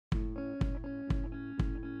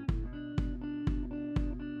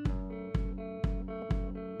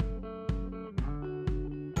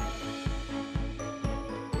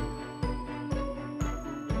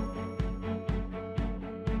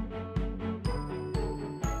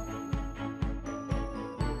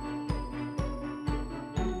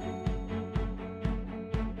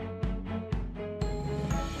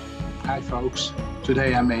Hi folks,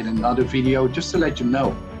 today I made another video just to let you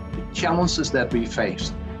know the challenges that we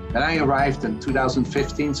faced. When I arrived in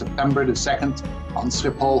 2015, September the 2nd on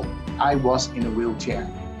Schiphol, I was in a wheelchair.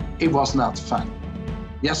 It was not fun.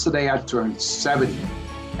 Yesterday I turned 70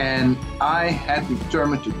 and I had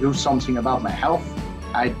determined to do something about my health.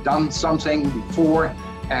 I'd done something before,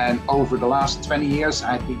 and over the last 20 years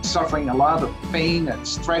I've been suffering a lot of pain and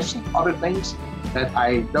stress and other things that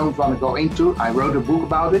I don't want to go into. I wrote a book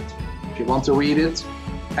about it, if you want to read it.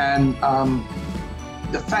 And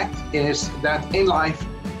the fact is that in life,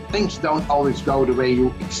 things don't always go the way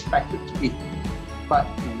you expect it to be. But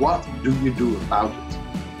what do you do about it?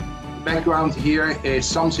 The background here is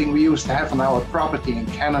something we used to have on our property in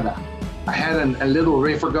Canada. I had a little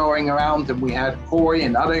river going around, and we had koi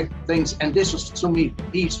and other things, and this was to me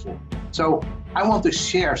peaceful. So I want to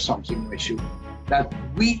share something with you, that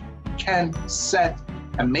we can set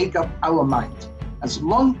and make up our mind. As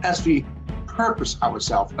long as we purpose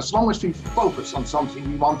ourselves, as long as we focus on something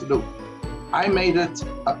we want to do. I made it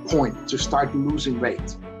a point to start losing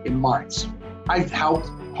weight in March. I've helped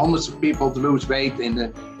hundreds of people to lose weight in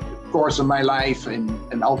the course of my life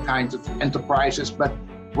and all kinds of enterprises, but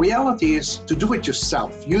reality is to do it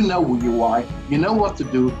yourself. You know who you are, you know what to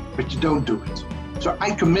do, but you don't do it. So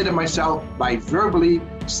I committed myself by verbally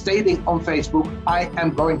stating on Facebook, I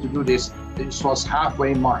am going to do this. This was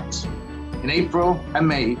halfway March. In April and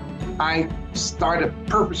May, I started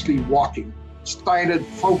purposely walking, started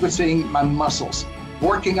focusing my muscles,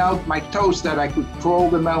 working out my toes that I could curl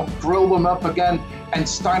them up again, and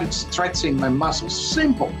started stretching my muscles.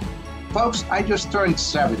 Simple. Folks, I just turned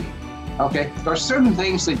 70. Okay, there are certain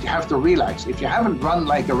things that you have to realize. If you haven't run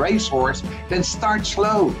like a racehorse, then start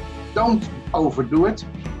slow. Don't overdo it.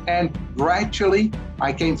 And gradually,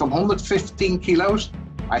 I came from 115 kilos.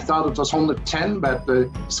 I thought it was 110, but the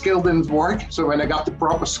scale didn't work. So when I got the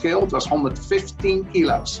proper scale, it was 115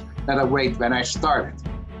 kilos that I weighed when I started.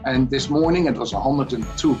 And this morning it was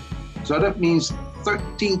 102. So that means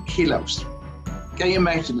 13 kilos. Can you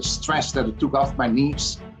imagine the stress that it took off my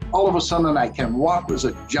knees? All of a sudden I can walk with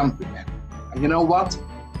a jump again. And you know what?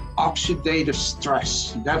 Oxidative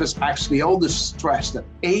stress, that is actually all the stress that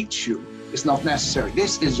aids you, is not necessary.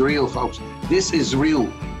 This is real, folks. This is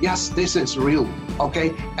real. Yes, this is real,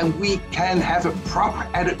 okay? And we can have a proper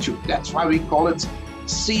attitude. That's why we call it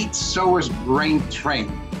seed sower's brain train.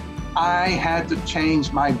 I had to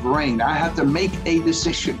change my brain. I had to make a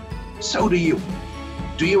decision. So do you.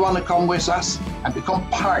 Do you want to come with us and become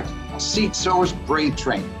part of seed sower's brain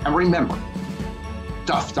train? And remember,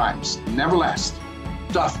 tough times never last.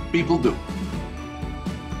 Tough people do.